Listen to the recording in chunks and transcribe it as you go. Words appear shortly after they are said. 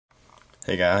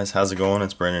Hey guys, how's it going?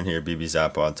 It's Brendan here, BB's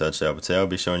iPod Touchdown. But today I'll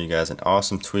be showing you guys an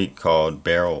awesome tweak called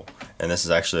Barrel. And this is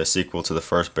actually a sequel to the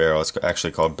first Barrel. It's actually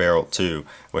called Barrel 2,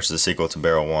 which is a sequel to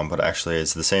Barrel 1. But actually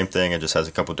it's the same thing, it just has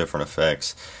a couple different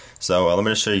effects. So let me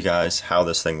just show you guys how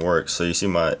this thing works. So you see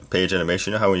my page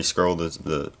animation. You know how when you scroll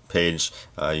the page,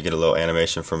 you get a little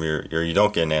animation from your, or you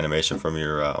don't get an animation from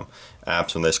your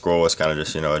apps when they scroll. It's kind of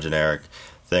just, a generic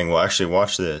thing. Well, actually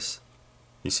watch this.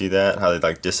 You see that? How they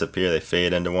like disappear, they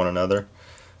fade into one another.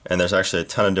 And there's actually a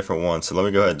ton of different ones. So let me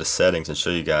go ahead to settings and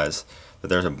show you guys that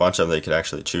there's a bunch of them that you could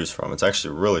actually choose from. It's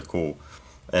actually really cool.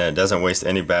 And it doesn't waste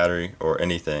any battery or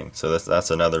anything. So that's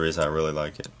another reason I really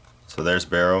like it. So there's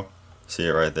Barrel. See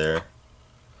it right there.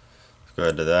 Let's go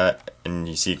ahead to that. And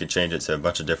you see you can change it to a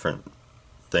bunch of different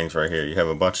things right here. You have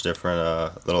a bunch of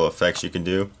different little effects you can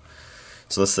do.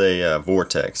 So let's say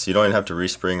Vortex. You don't even have to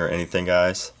respring or anything,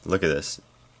 guys. Look at this.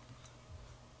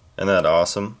 Isn't that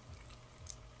awesome?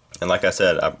 And like I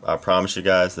said, I promise you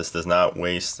guys, this does not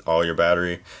waste all your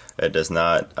battery. It does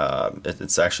not.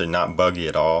 It's actually not buggy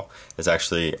at all. It's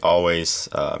actually always,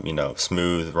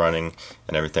 smooth running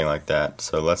and everything like that.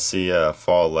 So let's see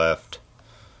fall left.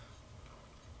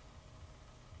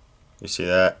 You see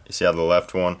that? You see how the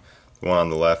left one, the one on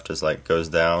the left is like goes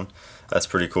down. That's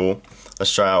pretty cool.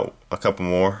 Let's try out a couple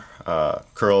more.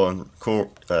 Curl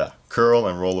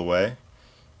and roll away.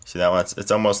 See that one?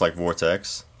 It's almost like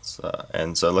Vortex.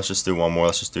 And so let's just do one more.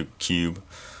 Let's just do cube.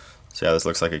 See how this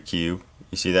looks like a cube?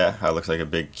 You see that? How it looks like a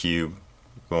big cube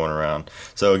going around.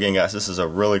 So again, guys, this is a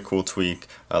really cool tweak.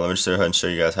 Let me just go ahead and show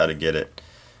you guys how to get it.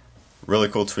 Really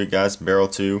cool tweak, guys. Barrel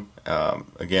 2.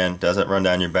 Again, doesn't run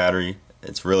down your battery.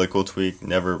 It's really cool tweak.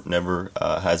 Never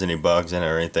has any bugs in it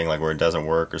or anything like where it doesn't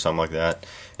work or something like that.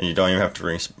 And you don't even have to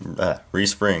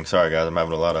respring. Sorry, guys. I'm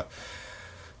having a lot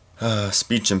of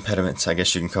speech impediments, I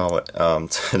guess you can call it,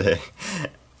 today.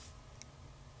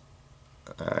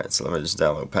 Alright, so let me just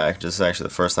download packages. This is actually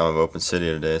the first time I've opened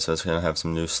Cydia today, so it's going to have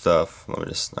some new stuff.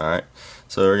 Alright,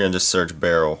 so we're going to just search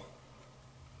Barrel.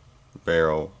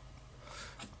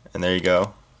 And there you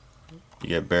go. You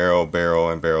get Barrel,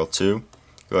 and Barrel 2.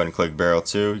 Go ahead and click Barrel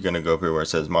 2. You're going to go up here where it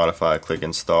says Modify, click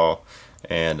Install.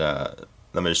 And let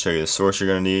me just show you the source you're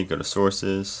going to need. Go to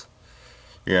Sources.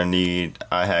 You're going to need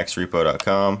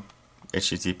iHacksRepo.com,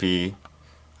 HTTP,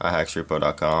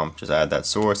 iHacksRepo.com. Just add that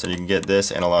source and you can get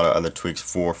this and a lot of other tweaks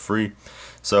for free.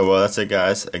 So that's it,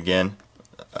 guys. Again,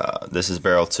 this is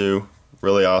Barrel 2.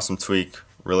 Really awesome tweak,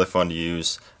 really fun to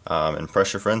use, and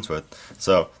impress your friends with.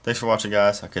 So thanks for watching,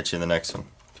 guys. I'll catch you in the next one.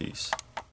 Peace.